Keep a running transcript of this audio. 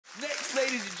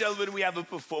ladies and gentlemen, we have a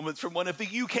performance from one of the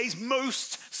UK's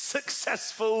most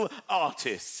successful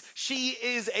artists. She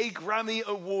is a Grammy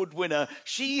Award winner.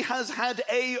 She has had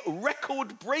a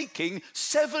record-breaking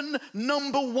 7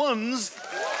 #1s.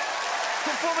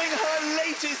 Performing her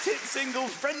latest hit single,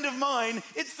 Friend of Mine,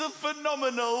 it's the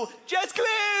phenomenal Jess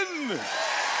Glynne!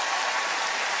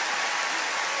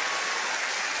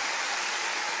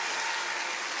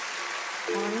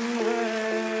 One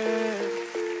word,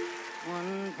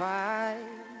 one vibe,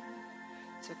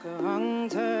 took a wrong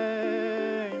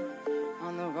turn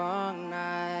on the wrong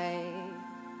night.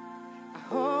 I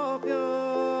hope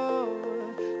you're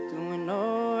doing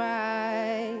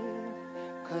alright,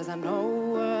 'cause I know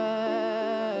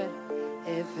what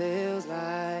it feels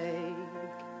like.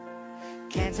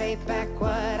 Can't take back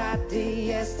what I did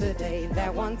yesterday.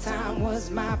 That one time was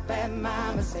my bad,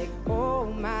 my mistake.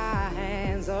 Hold my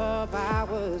hands up, I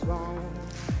was wrong.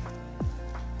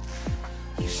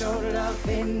 You showed love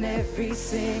in every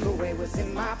single way. Was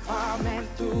in my palm and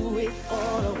threw it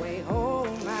all away.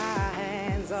 Hold my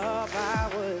hands up, I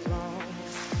was wrong.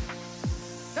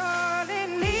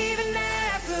 Darling, even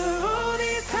after all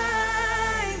this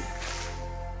time,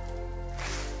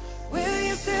 will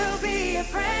you still be a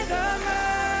friend of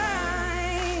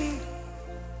mine?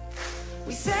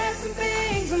 We said some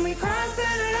things when we crossed the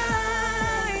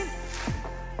line,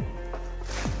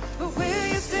 but will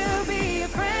you still be a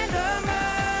friend of mine?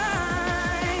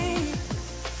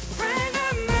 Friend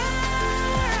of mine,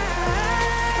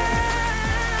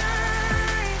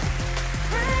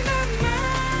 friend of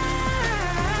mine.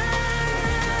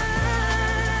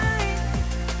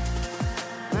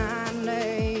 My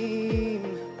name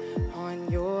on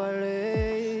your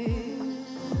list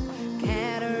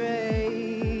can't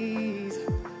erase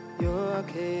your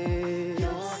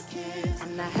kiss.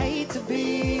 And I hate to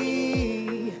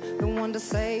be the one to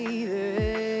say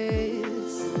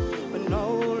this, but no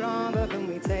longer can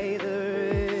we take the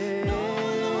risk.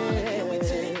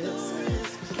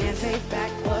 Can't take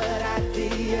back what I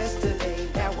did yesterday.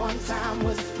 That one time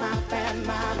was my bad,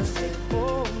 my mistake.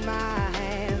 Hold my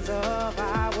hands up,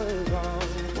 I was wrong.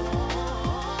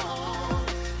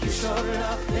 You showed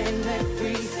love in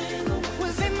every single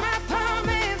was in my palm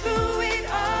and threw it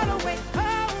all away.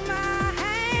 Hold my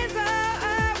hands up,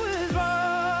 I was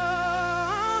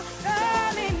wrong.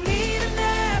 Darling, even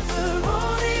after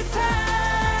all this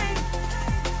time,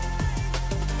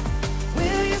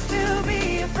 will you still be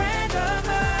a friend of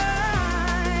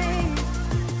mine?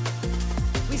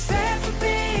 We said some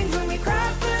things when we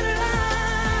crossed the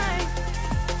line.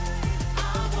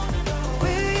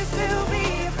 Will you still be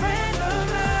a friend of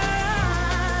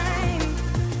mine?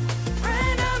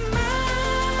 Friend of mine,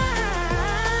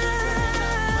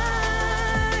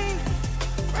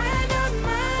 friend of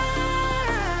mine.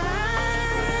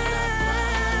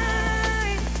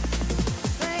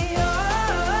 Say, oh,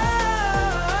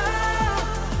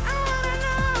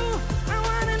 I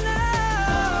wanna know,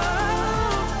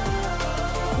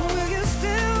 will you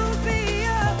still be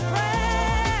a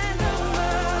friend of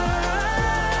mine?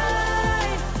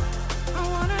 I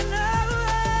wanna know.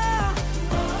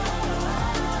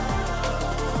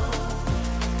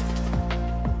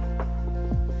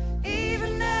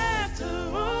 Even after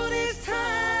all this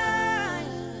time,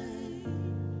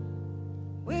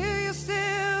 will you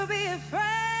still be a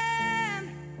friend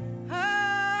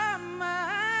of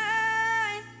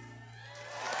mine?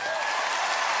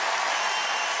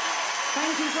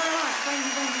 Thank you so much. Thank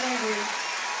you, thank you, thank you.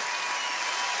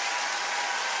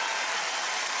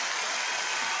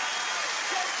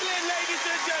 Jess Glynne, ladies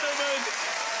and gentlemen!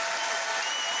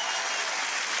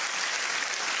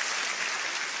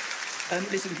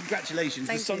 Listen, congratulations.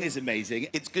 Thank the song you. is amazing.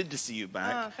 It's good to see you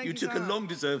back. Oh, thank you took so a much.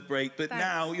 long-deserved break, but Thanks.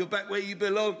 now you're back where you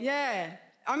belong. Yeah.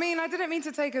 I mean, I didn't mean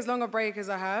to take as long a break as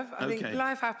I have. I think Okay.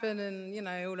 life happened and, you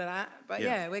know, all of that. But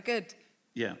Yeah. yeah, we're good.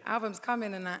 Yeah. Album's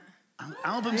coming and that.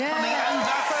 Album's Yeah. coming and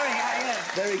that. Sorry, yeah.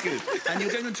 Very good. And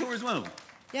you're going on tour as well?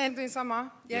 Yeah, I'm doing summer.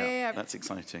 Yeah. That's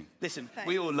exciting. Listen, Thanks.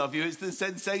 we all love you. It's the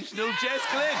sensational Jess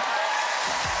Glynne.